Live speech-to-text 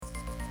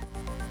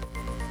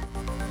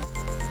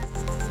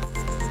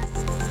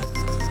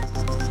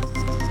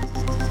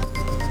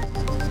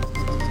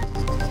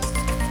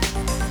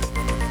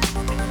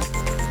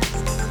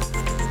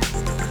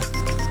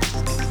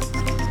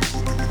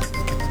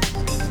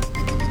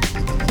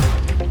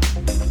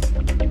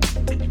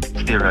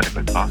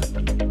theoretically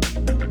possible.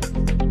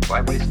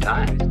 Why waste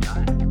time?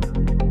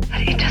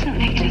 But it doesn't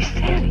make any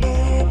sense.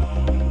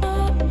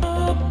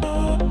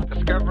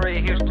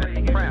 Discovery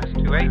Houston, press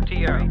to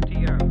ATO.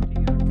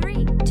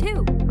 3,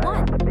 2,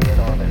 1.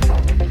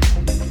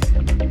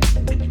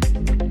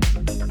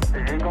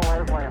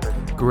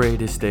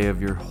 Greatest day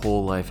of your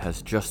whole life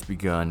has just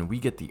begun. We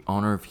get the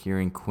honor of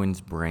hearing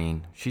Quinn's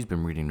brain. She's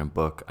been reading a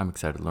book. I'm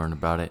excited to learn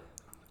about it.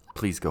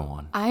 Please go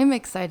on. I'm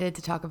excited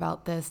to talk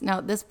about this.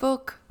 Now, this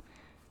book,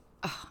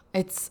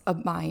 it's a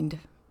mind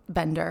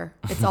bender.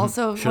 It's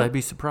also... Should I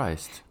be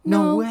surprised?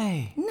 No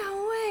way.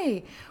 No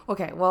way.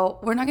 Okay, well,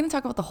 we're not going to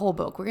talk about the whole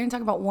book. We're going to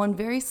talk about one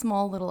very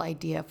small little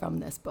idea from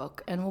this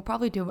book. And we'll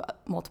probably do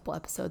multiple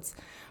episodes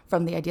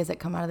from the ideas that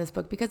come out of this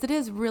book because it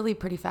is really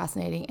pretty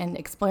fascinating and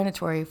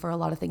explanatory for a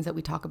lot of things that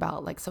we talk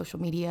about, like social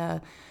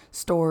media,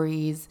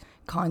 stories,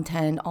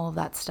 content, all of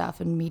that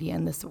stuff, and media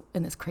in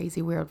this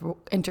crazy, weird,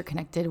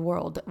 interconnected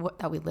world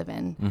that we live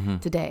in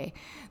today.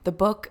 The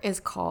book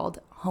is called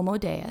Homo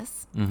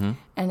Deus, and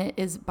it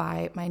is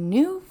by my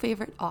new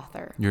favorite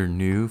author. Your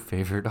new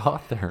favorite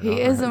author.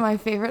 He is my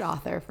favorite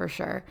author for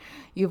sure,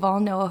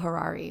 Yuval Noah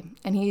Harari,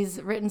 and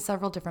he's written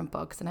several different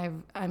books,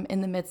 and I'm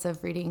in the midst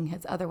of reading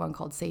his other one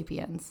called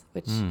Sapiens,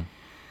 which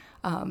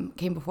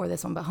came before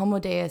this one. But Homo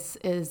Deus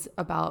is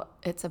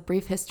it's a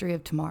brief history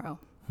of tomorrow.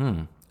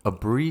 A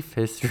brief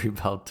history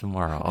about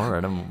tomorrow. All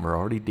right, we're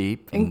already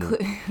deep in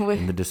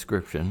the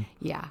description.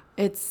 Yeah,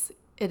 it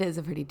is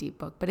a pretty deep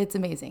book, but it's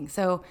amazing.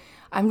 So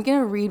I'm going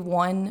to read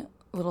one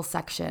little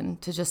section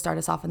to just start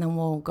us off, and then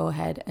we'll go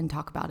ahead and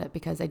talk about it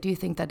because I do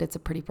think that it's a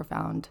pretty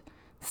profound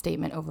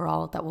statement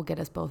overall that will get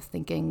us both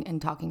thinking and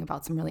talking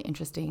about some really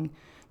interesting,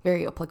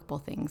 very applicable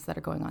things that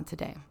are going on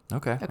today.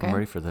 Okay. I'm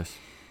ready for this.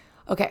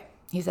 Okay,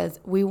 he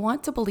says, we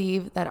want to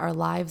believe that our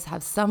lives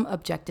have some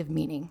objective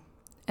meaning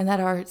and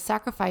that our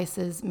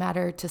sacrifices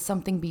matter to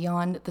something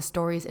beyond the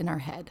stories in our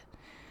head.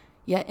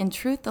 Yet in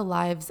truth, the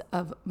lives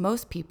of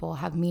most people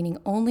have meaning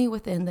only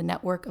within the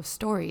network of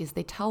stories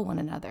they tell one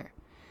another.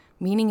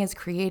 Meaning is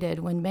created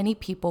when many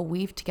people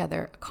weave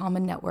together a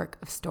common network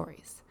of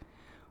stories.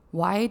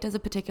 Why does a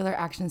particular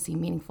action seem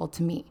meaningful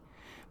to me?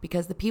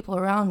 Because the people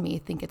around me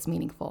think it's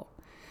meaningful.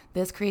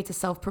 This creates a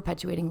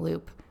self-perpetuating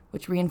loop,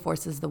 which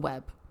reinforces the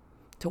web.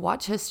 To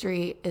watch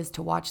history is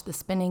to watch the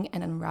spinning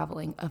and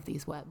unraveling of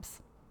these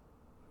webs.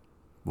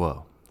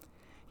 Whoa.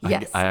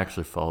 Yes. I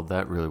actually followed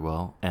that really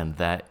well. And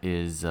that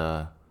is,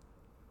 I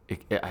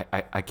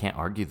can't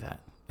argue that.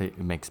 It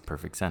makes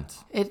perfect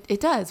sense. It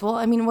does. Well,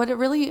 I mean, what it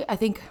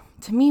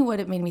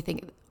made me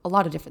think a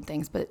lot of different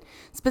things, but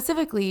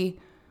specifically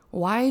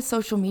why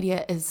social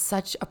media is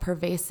such a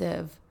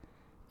pervasive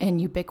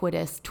and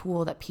ubiquitous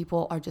tool that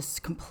people are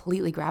just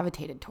completely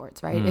gravitated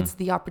towards, right? It's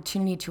the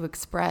opportunity to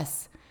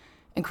express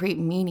and create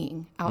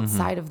meaning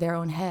outside of their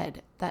own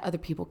head that other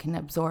people can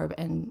absorb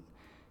and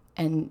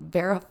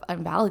verify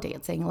and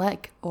validate, saying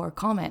like or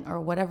comment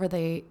or whatever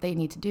they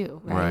need to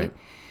do, right?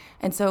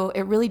 And so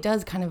it really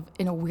does kind of,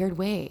 in a weird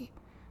way,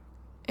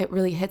 it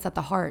really hits at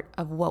the heart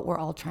of what we're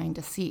all trying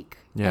to seek.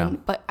 Yeah.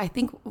 But I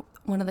think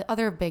one of the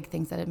other big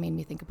things that it made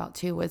me think about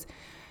too was,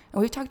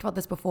 and we've talked about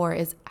this before,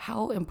 is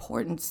how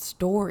important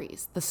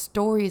the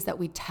stories that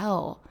we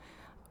tell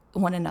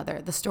one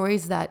another, the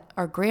stories that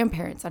our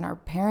grandparents and our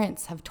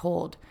parents have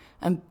told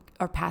and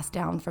are passed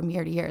down from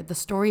year to year, the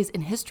stories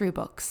in history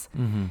books.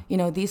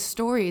 These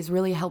stories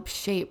really help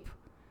shape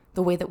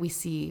the way that we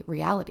see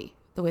reality,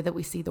 the way that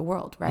we see the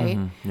world, right?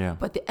 Yeah.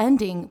 But the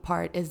ending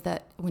part is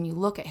that when you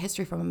look at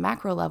history from a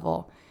macro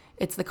level,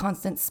 it's the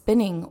constant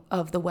spinning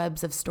of the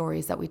webs of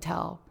stories that we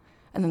tell,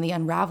 and then the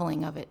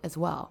unraveling of it as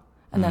well,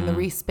 and then the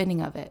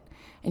respinning of it.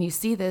 And you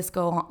see this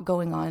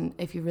going on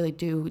if you really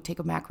do take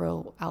a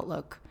macro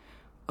outlook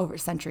over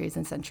centuries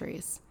and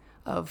centuries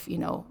of,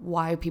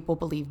 why people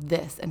believe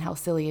this and how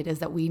silly it is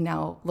that we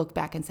now look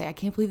back and say, I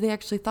can't believe they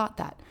actually thought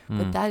that.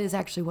 But that is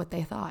actually what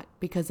they thought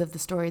because of the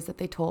stories that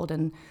they told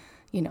and,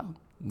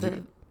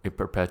 it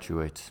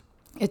perpetuates.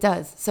 It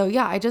does. So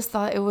yeah, I just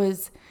thought it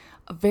was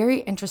a very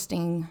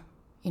interesting,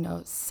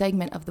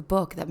 segment of the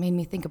book that made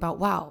me think about,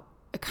 wow,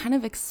 it kind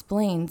of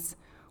explains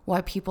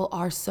why people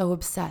are so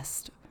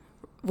obsessed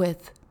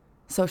with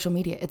social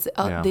media. It's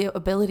the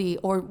ability,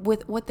 or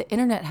with what the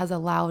internet has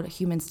allowed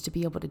humans to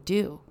be able to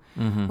do,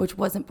 which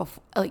wasn't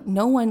before. Like,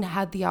 no one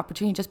had the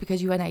opportunity. Just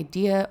because you had an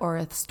idea or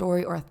a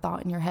story or a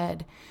thought in your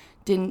head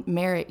didn't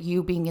merit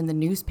you being in the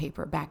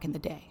newspaper back in the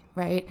day,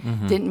 right?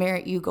 Didn't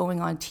merit you going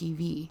on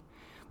TV.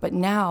 But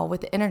now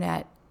with the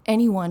internet,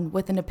 anyone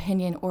with an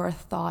opinion or a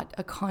thought,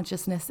 a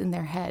consciousness in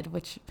their head,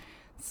 which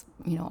is,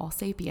 all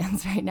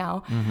sapiens right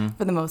now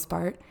for the most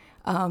part,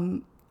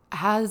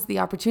 has the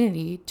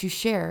opportunity to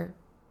share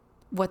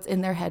what's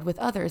in their head with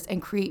others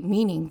and create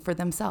meaning for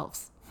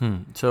themselves.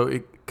 So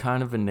it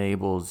kind of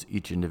enables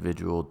each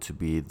individual to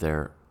be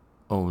their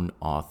own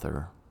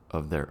author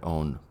of their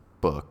own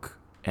book.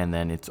 And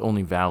then it's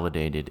only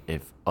validated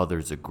if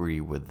others agree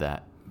with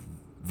that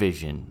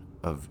vision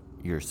of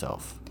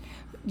yourself.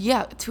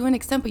 Yeah, to an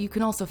extent, but you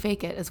can also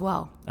fake it as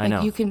well. I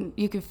know. You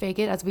can fake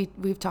it, as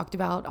we've talked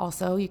about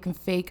also. You can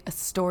fake a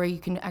story. You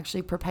can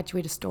actually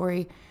perpetuate a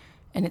story,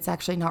 and it's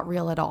actually not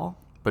real at all.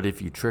 But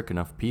if you trick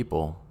enough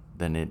people,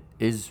 then it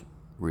is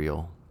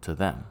real to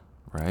them,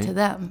 right? To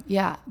them,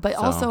 yeah. But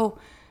also,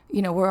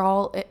 we're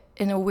all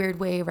in a weird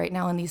way right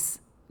now in these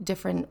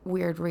different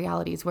weird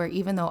realities where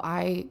even though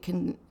I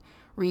can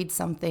read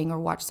something or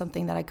watch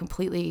something that I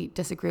completely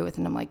disagree with,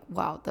 and I'm like,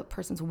 wow, that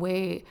person's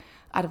way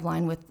out of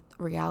line with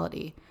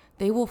reality,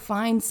 they will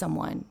find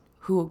someone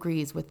who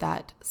agrees with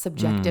that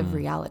subjective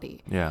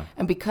reality. Yeah.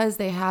 And because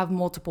they have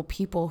multiple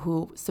people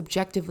who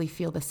subjectively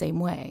feel the same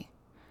way,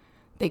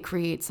 they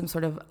create some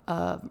sort of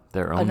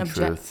their own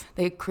truth.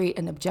 They create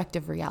an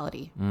objective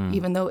reality,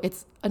 even though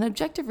it's an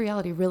objective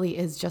reality really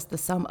is just the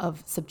sum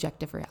of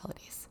subjective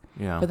realities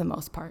for the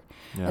most part.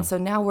 Yeah. And so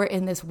now we're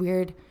in this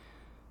weird,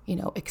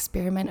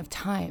 experimental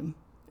time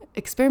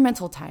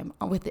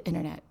with the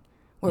internet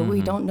where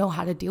we don't know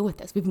how to deal with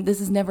this. This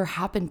has never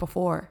happened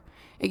before.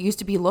 It used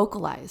to be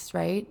localized,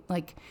 right?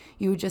 Like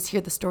you would just hear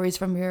the stories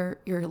from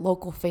your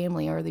local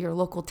family or your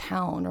local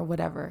town or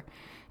whatever.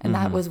 And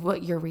that was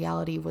what your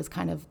reality was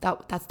kind of,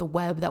 that's the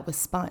web that was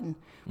spun.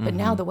 But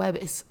now the web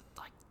is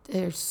like,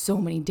 there's so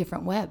many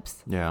different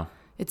webs. Yeah.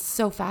 It's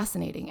so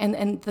fascinating.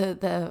 And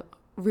the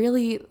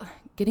really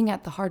getting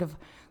at the heart of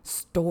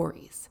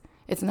stories.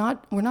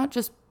 We're not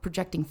just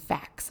projecting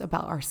facts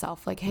about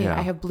ourselves. Like, hey,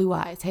 I have blue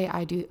eyes. Hey,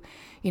 I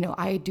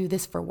do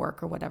this for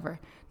work or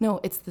whatever. No,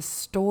 it's the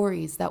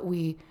stories that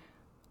we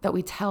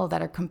tell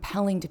that are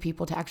compelling to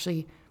people to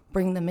actually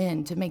bring them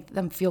in, to make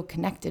them feel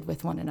connected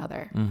with one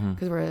another,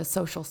 because we're a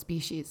social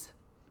species,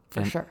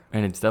 for sure.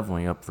 And it's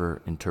definitely up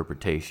for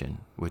interpretation,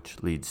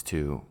 which leads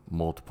to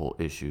multiple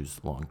issues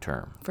long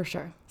term. For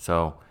sure.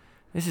 So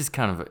this is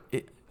kind of,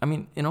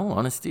 in all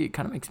honesty, it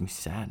kind of makes me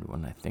sad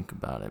when I think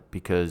about it,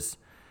 because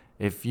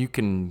if you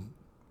can,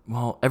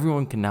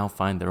 everyone can now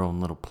find their own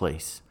little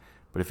place.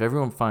 But if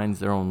everyone finds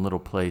their own little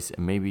place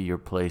and maybe your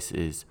place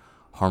is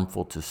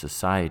harmful to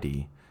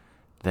society,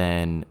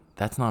 then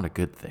that's not a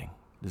good thing.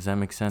 Does that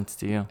make sense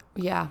to you?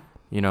 Yeah.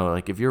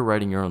 Like if you're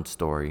writing your own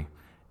story,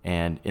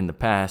 and in the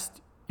past,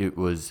 it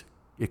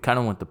kind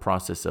of went the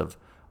process of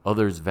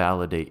others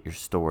validate your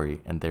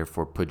story and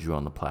therefore put you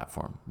on the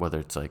platform, whether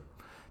it's like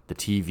the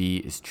TV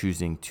is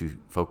choosing to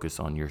focus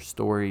on your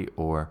story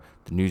or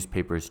the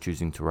newspaper is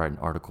choosing to write an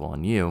article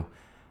on you.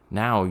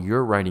 Now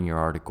you're writing your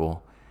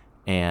article,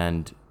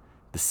 and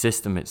the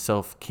system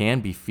itself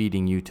can be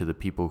feeding you to the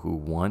people who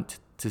want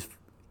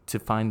to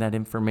find that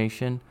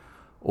information,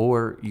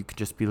 or you could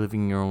just be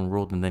living in your own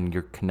world, and then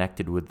you're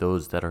connected with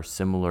those that are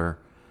similar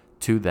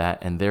to that,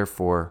 and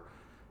therefore,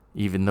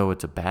 even though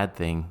it's a bad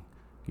thing,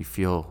 you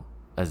feel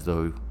as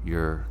though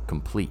you're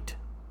complete.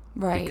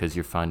 Right. Because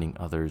you're finding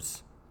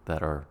others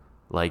that are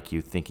like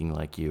you, thinking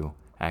like you,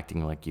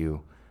 acting like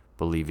you,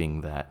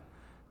 believing that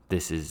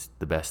this is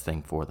the best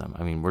thing for them.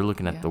 We're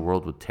looking at the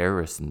world with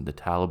terrorists and the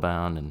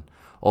Taliban and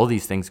all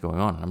these things going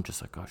on, and I'm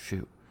just like, oh,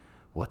 shoot.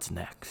 What's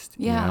next?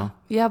 Yeah.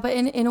 Yeah. But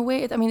in a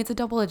way, it's a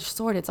double-edged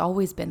sword. It's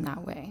always been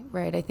that way,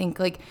 right? I think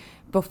like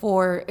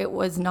before it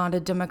was not a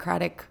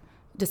democratic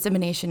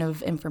dissemination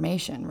of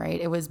information,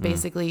 right? It was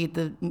basically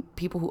the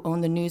people who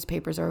own the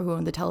newspapers or who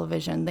own the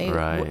television. They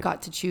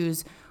got to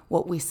choose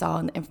what we saw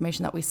and the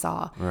information that we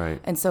saw.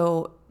 Right. And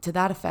so to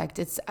that effect,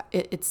 it's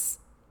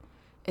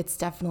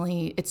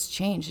definitely, it's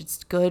changed.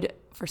 It's good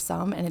for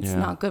some and it's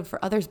not good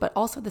for others. But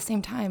also at the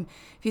same time,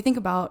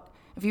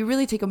 if you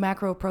really take a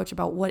macro approach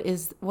about what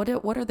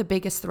are the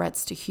biggest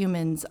threats to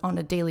humans on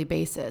a daily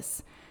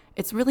basis,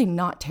 it's really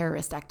not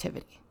terrorist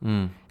activity.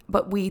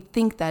 But we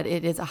think that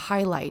it is a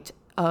highlight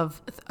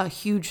of a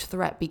huge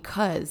threat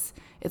because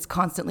it's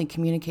constantly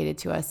communicated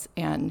to us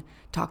and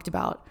talked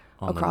about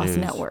across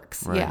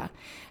networks. Right. Yeah.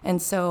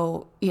 And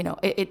so,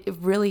 it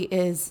really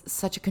is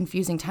such a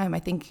confusing time. I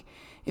think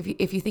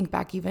if you think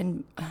back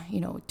even,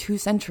 2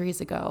 centuries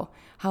ago,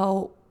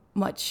 how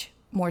much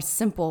more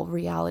simple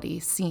reality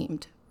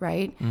seemed.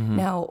 Right?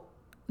 Now,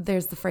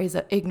 there's the phrase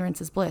that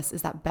ignorance is bliss.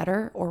 Is that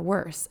better or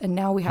worse? And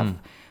now we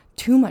have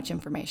too much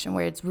information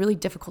where it's really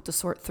difficult to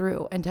sort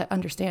through and to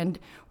understand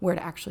where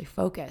to actually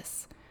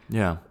focus.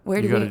 Yeah.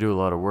 You got to do a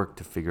lot of work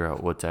to figure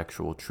out what's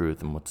actual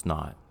truth and what's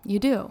not. You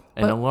do.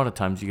 And a lot of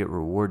times you get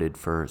rewarded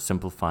for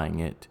simplifying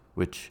it,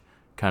 which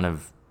kind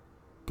of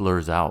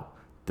blurs out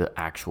the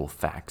actual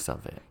facts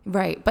of it.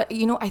 Right. But,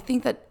 I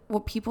think that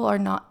what people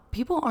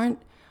aren't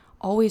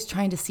always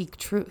trying to seek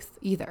truth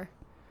either.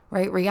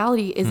 Right?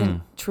 Reality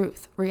isn't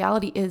truth.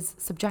 Reality is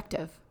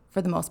subjective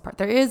for the most part.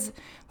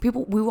 We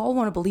all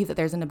want to believe that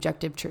there's an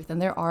objective truth,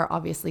 and there are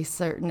obviously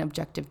certain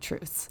objective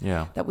truths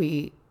that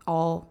we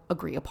all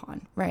agree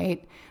upon,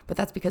 right? But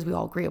that's because we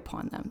all agree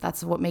upon them.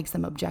 That's what makes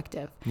them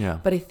objective. Yeah.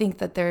 But I think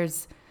that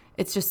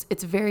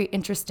it's very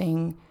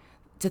interesting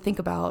to think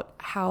about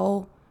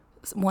how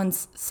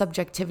one's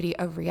subjectivity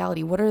of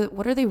reality, what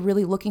are they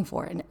really looking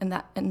for? And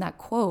in that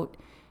quote,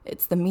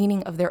 it's the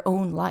meaning of their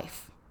own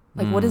life.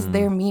 Like, what is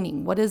their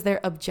meaning? What is their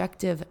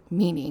objective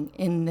meaning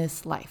in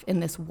this life, in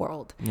this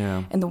world?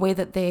 Yeah. And the way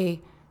that they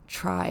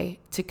try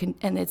to,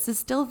 and it's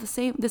still the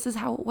same. This is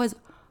how it was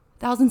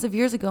thousands of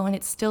years ago, and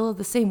it's still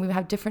the same. We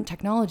have different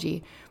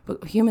technology,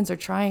 but humans are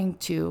trying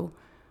to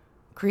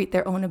create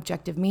their own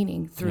objective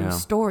meaning through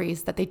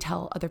stories that they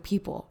tell other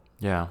people.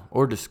 Yeah,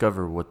 or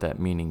discover what that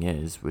meaning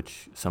is,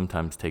 which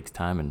sometimes takes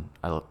time. And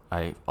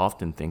I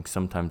often think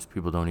sometimes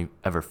people don't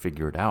ever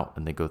figure it out,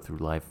 and they go through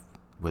life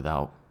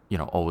without,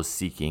 always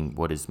seeking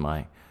what is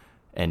my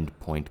end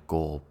point,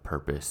 goal,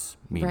 purpose,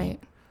 meaning.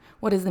 Right.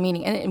 What is the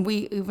meaning? And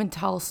we even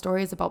tell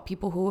stories about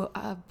people who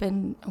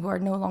are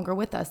no longer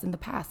with us in the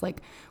past,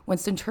 like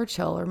Winston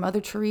Churchill or Mother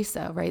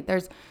Teresa, right?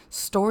 There's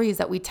stories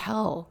that we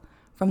tell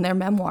from their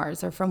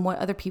memoirs or from what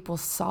other people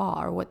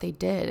saw or what they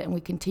did. And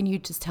we continue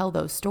to tell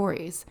those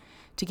stories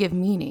to give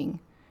meaning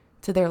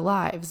to their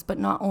lives, but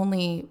not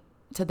only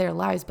to their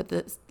lives,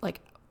 but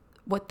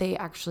what they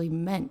actually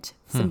meant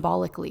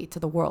symbolically to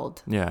the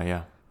world.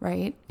 Yeah.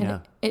 Right?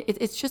 And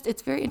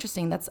it's very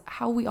interesting. That's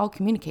how we all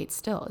communicate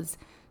still, is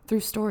through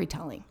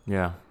storytelling.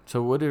 Yeah.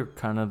 So what are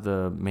kind of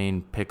the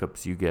main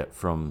pickups you get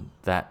from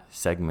that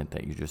segment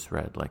that you just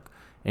read? Like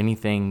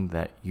anything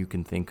that you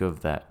can think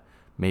of that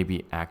may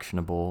be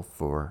actionable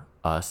for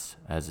us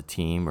as a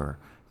team or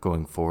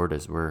going forward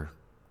as we're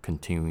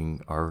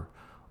continuing our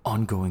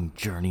ongoing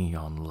journey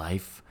on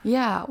life?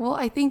 Yeah. Well,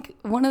 I think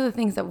one of the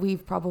things that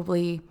we've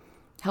probably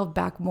held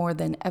back more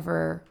than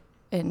ever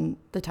in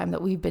the time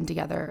that we've been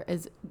together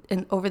is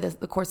over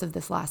the course of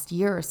this last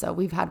year or so,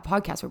 we've had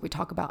podcasts where we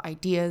talk about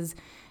ideas,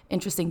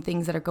 interesting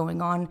things that are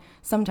going on.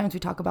 Sometimes we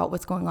talk about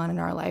what's going on in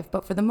our life,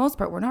 but for the most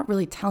part, we're not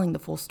really telling the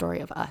full story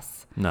of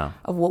us,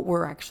 of what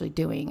we're actually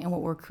doing and what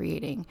we're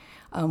creating.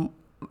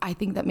 I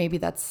think that maybe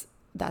that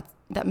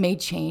may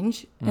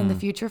change in the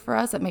future for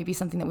us. That may be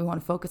something that we want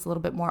to focus a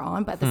little bit more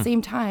on. But at the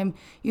same time,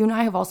 you and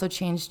I have also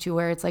changed to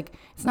where it's like,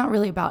 it's not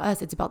really about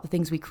us. It's about the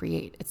things we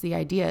create. It's the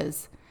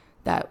ideas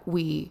that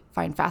we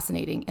find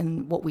fascinating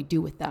and what we do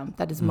with them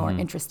that is more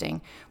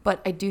interesting.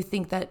 But I do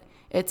think that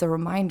it's a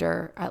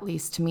reminder, at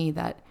least to me,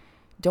 that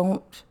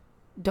don't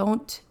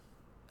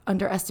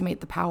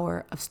underestimate the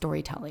power of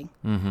storytelling.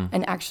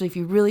 And actually, if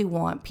you really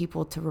want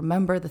people to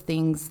remember the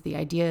things, the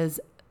ideas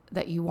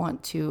that you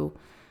want to,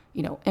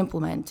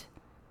 implement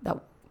that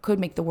could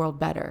make the world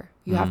better,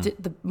 you have to,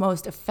 the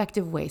most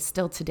effective way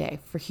still today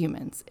for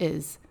humans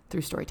is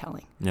through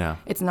storytelling. Yeah.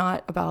 It's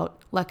not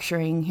about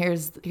lecturing. Here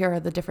are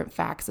the different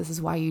facts. This is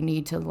why you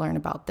need to learn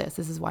about this.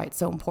 This is why it's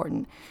so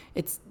important.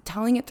 It's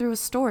telling it through a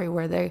story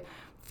where they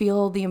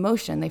feel the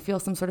emotion. They feel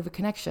some sort of a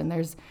connection.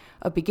 There's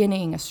a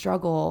beginning, a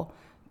struggle,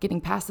 getting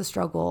past the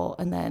struggle,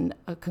 and then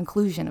a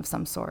conclusion of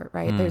some sort,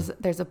 right?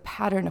 There's a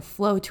pattern, a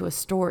flow to a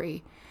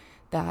story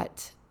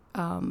that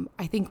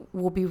I think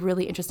will be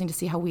really interesting to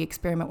see how we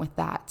experiment with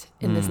that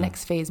in this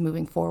next phase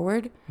moving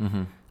forward.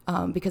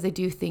 Because I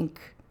do think,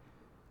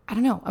 I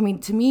don't know. I mean,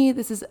 to me,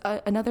 this is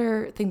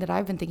another thing that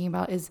I've been thinking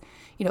about is,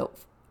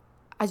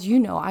 as you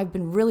know, I've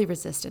been really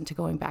resistant to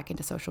going back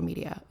into social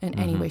media in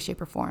any way, shape,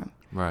 or form.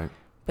 Right.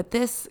 But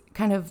this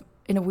kind of,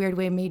 in a weird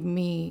way, made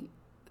me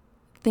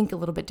think a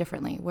little bit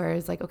differently, where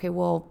it's like, okay,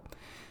 well,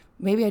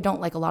 maybe I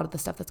don't like a lot of the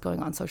stuff that's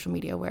going on social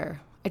media,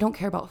 where I don't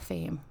care about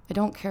fame. I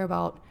don't care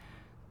about,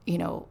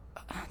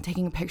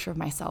 taking a picture of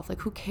myself. Like,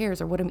 who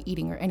cares, or what I'm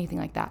eating or anything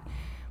like that.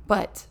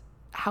 But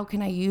how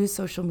can I use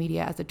social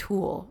media as a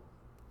tool?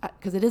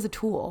 Because it is a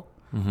tool.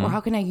 Or how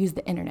can I use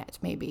the internet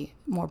maybe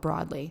more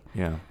broadly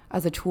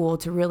as a tool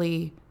to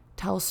really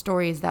tell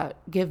stories that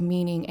give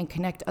meaning and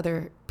connect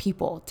other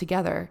people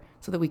together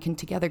so that we can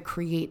together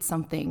create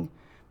something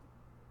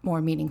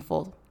more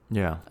meaningful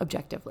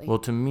objectively. Well,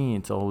 to me,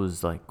 it's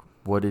always like,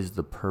 what is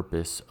the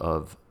purpose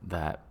of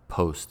that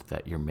post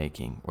that you're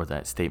making or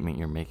that statement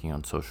you're making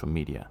on social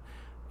media?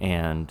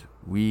 And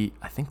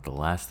I think the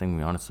last thing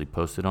we honestly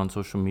posted on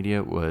social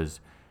media was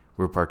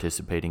we're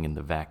participating in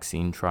the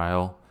vaccine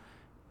trial.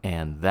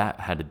 And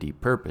that had a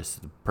deep purpose.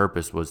 The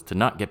purpose was to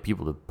not get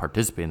people to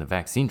participate in the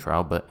vaccine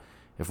trial, but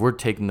if we're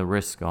taking the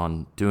risk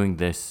on doing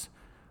this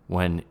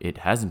when it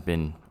hasn't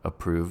been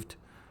approved,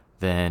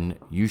 then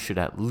you should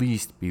at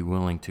least be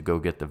willing to go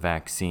get the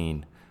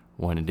vaccine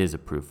when it is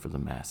approved for the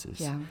masses.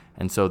 Yeah.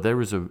 And so there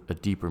was a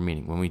deeper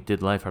meaning. When we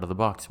did Life Out of the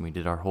Box and we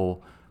did our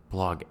whole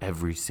blog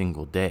every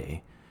single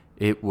day,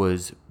 it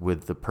was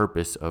with the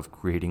purpose of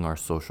creating our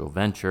social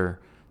venture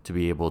to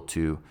be able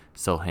to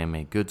sell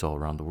handmade goods all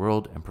around the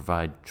world and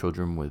provide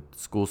children with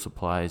school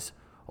supplies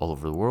all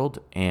over the world.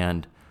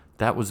 And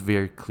that was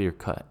very clear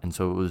cut. And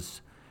so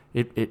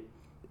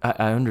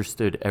I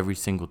understood every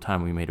single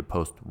time we made a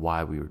post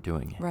why we were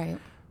doing it. Right.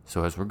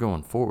 So as we're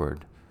going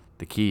forward,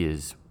 the key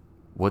is,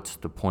 what's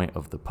the point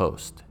of the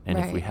post? And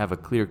if we have a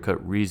clear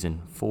cut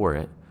reason for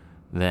it,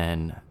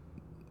 then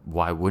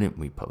why wouldn't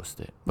we post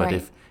it? But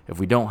if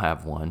we don't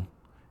have one,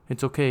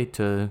 it's okay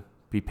to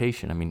be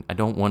patient. I mean, I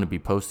don't want to be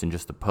posting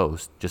just a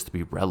post just to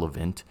be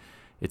relevant.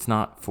 It's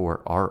not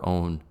for our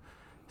own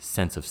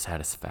sense of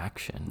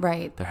satisfaction.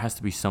 Right. There has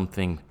to be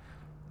something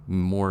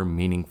more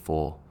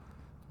meaningful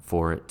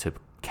for it to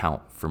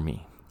count for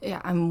me.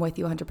 Yeah, I'm with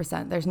you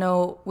 100%.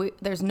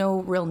 There's no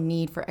real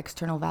need for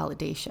external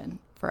validation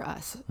for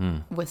us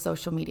with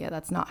social media.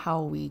 That's not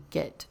how we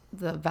get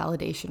the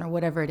validation or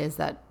whatever it is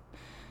that,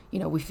 you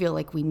know, we feel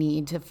like we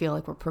need to feel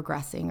like we're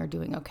progressing or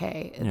doing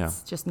okay.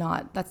 It's just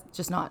not, that's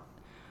just not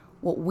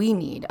what we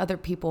need. Other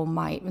people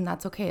might, and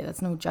that's okay.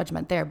 That's no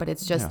judgment there, but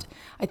it's just,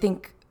 I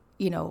think,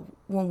 you know,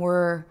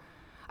 when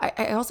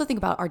I also think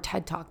about our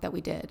TED Talk that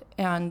we did,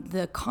 and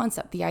the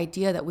concept, the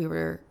idea that we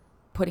were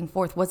putting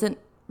forth wasn't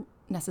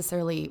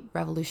necessarily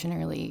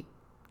revolutionarily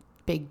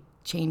big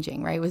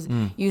changing, right? It was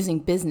using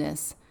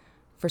business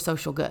for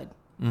social good.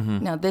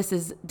 Now, this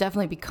has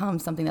definitely become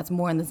something that's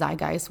more in the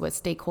zeitgeist with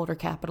stakeholder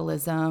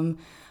capitalism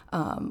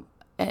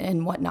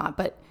and whatnot.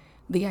 But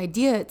the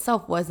idea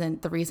itself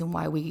wasn't the reason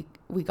why we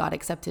got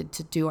accepted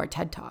to do our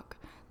TED Talk.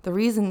 The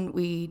reason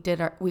we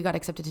got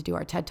accepted to do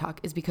our TED Talk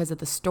is because of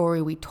the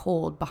story we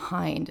told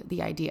behind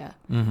the idea.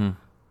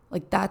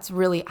 Like, that's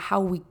really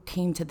how we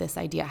came to this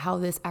idea, how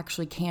this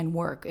actually can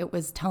work. It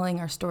was telling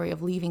our story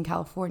of leaving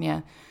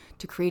California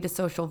to create a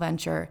social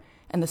venture,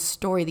 and the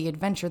story, the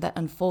adventure that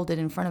unfolded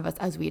in front of us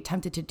as we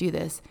attempted to do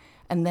this,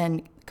 and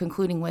then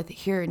concluding with,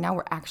 here, now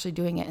we're actually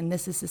doing it, and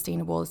this is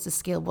sustainable, this is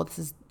scalable, this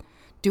is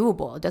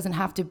doable. It doesn't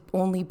have to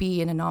only be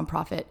in a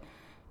nonprofit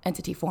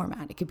entity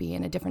format. It could be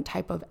in a different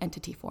type of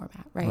entity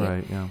format, right?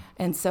 Right, yeah.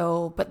 And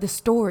so, but the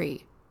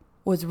story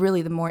was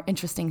really the more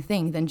interesting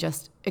thing than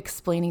just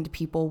explaining to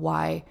people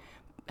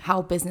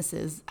how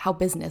business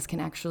can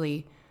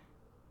actually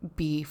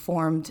be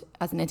formed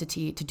as an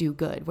entity to do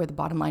good, where the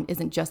bottom line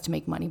isn't just to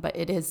make money, but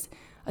it is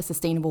a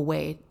sustainable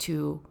way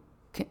to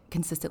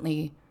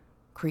consistently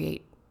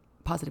create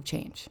positive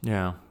change.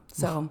 Yeah.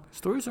 So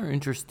stories are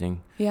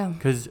interesting. Yeah.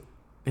 Because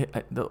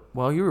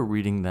while you were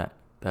reading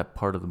that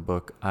part of the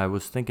book, I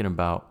was thinking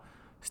about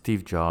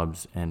Steve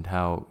Jobs and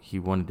how he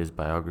wanted his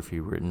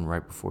biography written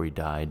right before he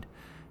died.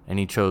 And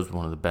he chose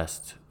one of the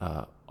best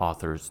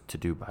authors to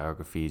do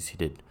biographies. He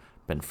did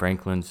Ben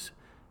Franklin's,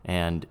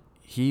 and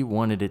he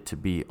wanted it to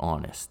be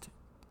honest.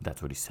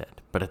 That's what he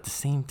said. But at the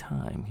same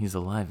time, he's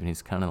alive, and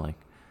he's kind of like,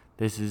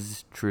 this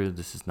is true,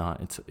 this is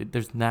not.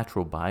 There's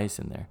natural bias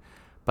in there.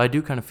 But I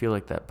do kind of feel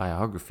like that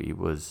biography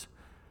was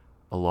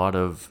a lot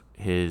of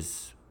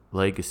his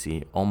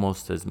legacy,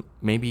 almost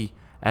maybe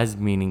as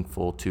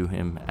meaningful to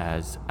him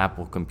as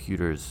Apple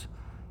Computers,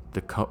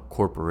 the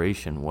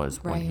corporation,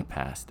 was when he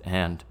passed.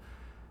 And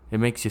it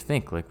makes you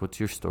think, like, what's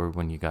your story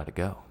when you got to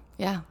go?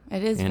 Yeah,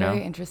 it is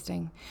very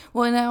interesting.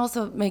 Well, and it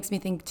also makes me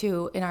think,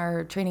 too, in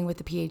our training with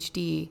the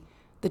PhD,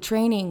 the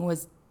training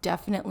was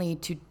definitely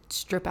to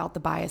strip out the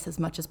bias as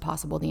much as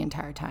possible the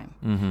entire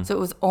time. So it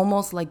was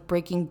almost like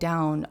breaking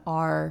down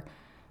our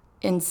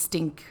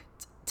instinct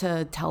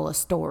to tell a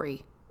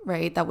story,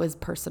 right? That was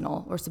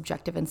personal or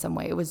subjective in some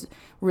way. It was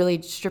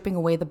really stripping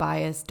away the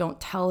bias. Don't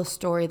tell a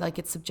story like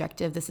it's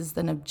subjective. This is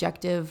an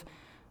objective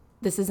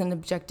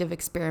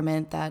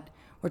experiment that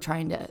we're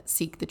trying to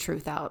seek the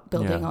truth out,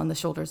 building on the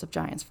shoulders of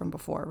giants from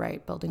before,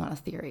 right? Building on a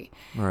theory.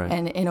 Right.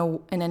 And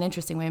in an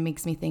interesting way, it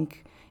makes me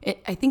think,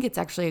 I think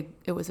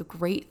it was a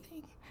great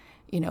thing.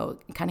 You know,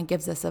 it kind of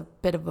gives us a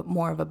bit of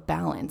more of a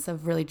balance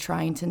of really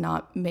trying to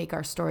not make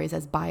our stories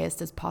as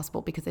biased as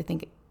possible, because I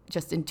think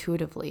just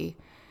intuitively,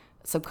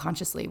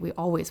 subconsciously, we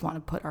always want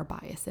to put our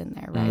bias in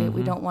there, right?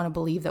 We don't want to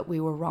believe that we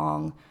were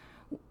wrong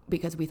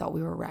because we thought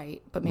we were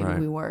right, but maybe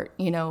we weren't,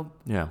 you know.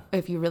 Yeah.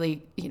 If you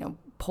really, you know,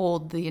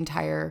 polled the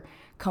entire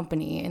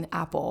company in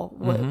Apple,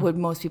 would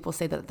most people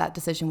say that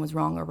decision was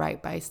wrong or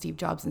right by Steve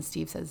Jobs, and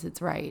Steve says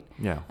it's right?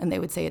 Yeah. And they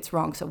would say it's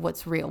wrong. So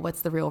what's real?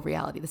 What's the real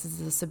reality? This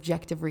is a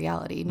subjective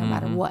reality, no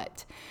matter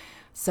what.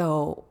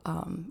 So,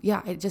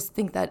 I just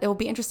think that it will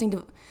be interesting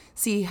to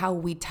see how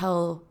we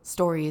tell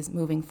stories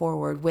moving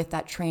forward with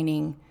that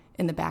training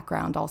in the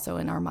background, also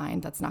in our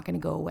mind. That's not going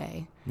to go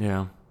away.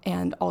 Yeah.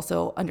 And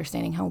also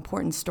understanding how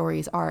important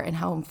stories are and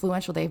how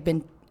influential they've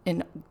been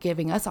in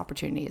giving us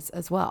opportunities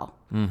as well.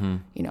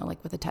 You know,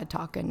 like with the TED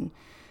Talk and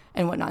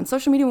whatnot. And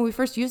social media, when we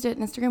first used it,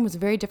 Instagram was a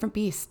very different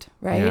beast,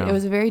 right? Yeah. It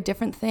was a very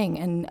different thing.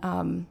 And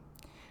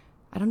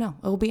I don't know.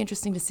 It will be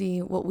interesting to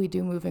see what we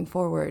do moving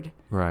forward.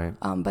 Right.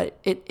 But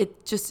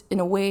it just, in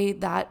a way,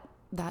 that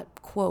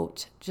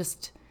quote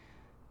just,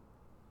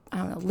 I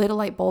don't know, lit a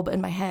light bulb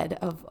in my head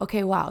of,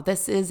 okay, wow,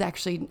 this is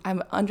actually,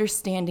 I'm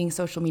understanding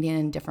social media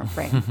in a different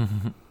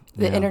frame.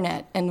 The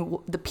internet and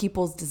the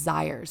people's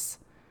desires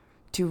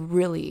to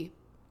really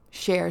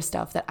share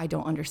stuff that I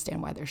don't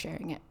understand why they're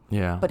sharing it.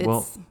 Yeah. But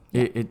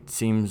it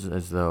seems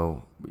as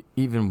though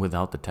even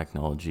without the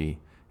technology,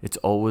 it's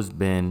always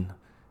been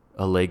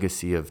a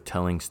legacy of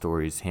telling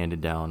stories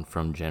handed down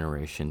from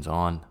generations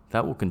on.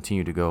 That will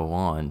continue to go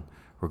on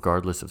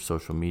regardless of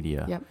social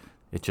media. Yep.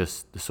 It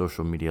just, the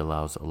social media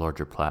allows a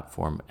larger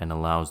platform and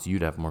allows you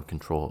to have more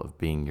control of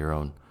being your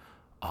own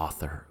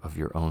author of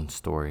your own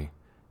story.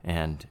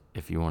 And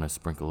if you want to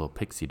sprinkle a little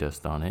pixie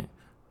dust on it,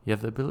 you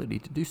have the ability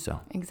to do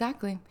so.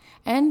 Exactly.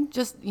 And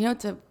just, you know,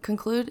 to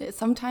conclude,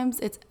 sometimes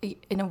it's,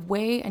 in a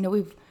way, I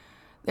know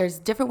there's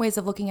different ways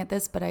of looking at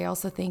this, but I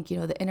also think, you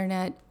know, the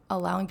internet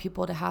allowing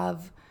people to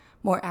have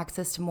more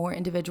access to more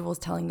individuals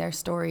telling their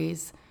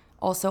stories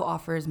also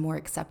offers more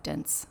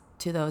acceptance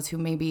to those who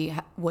maybe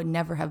would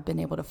never have been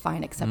able to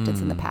find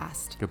acceptance in the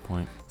past. Good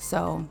point.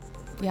 So,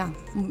 yeah,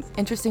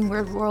 interesting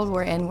weird world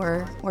we're in.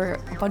 We're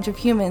a bunch of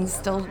humans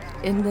still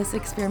in this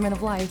experiment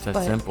of life. It's that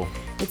but simple.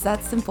 It's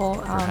that simple.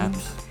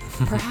 Perhaps.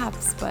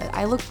 Perhaps. But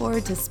I look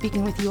forward to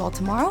speaking with you all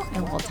tomorrow,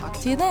 and we'll talk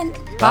to you then.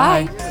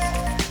 Bye. Bye.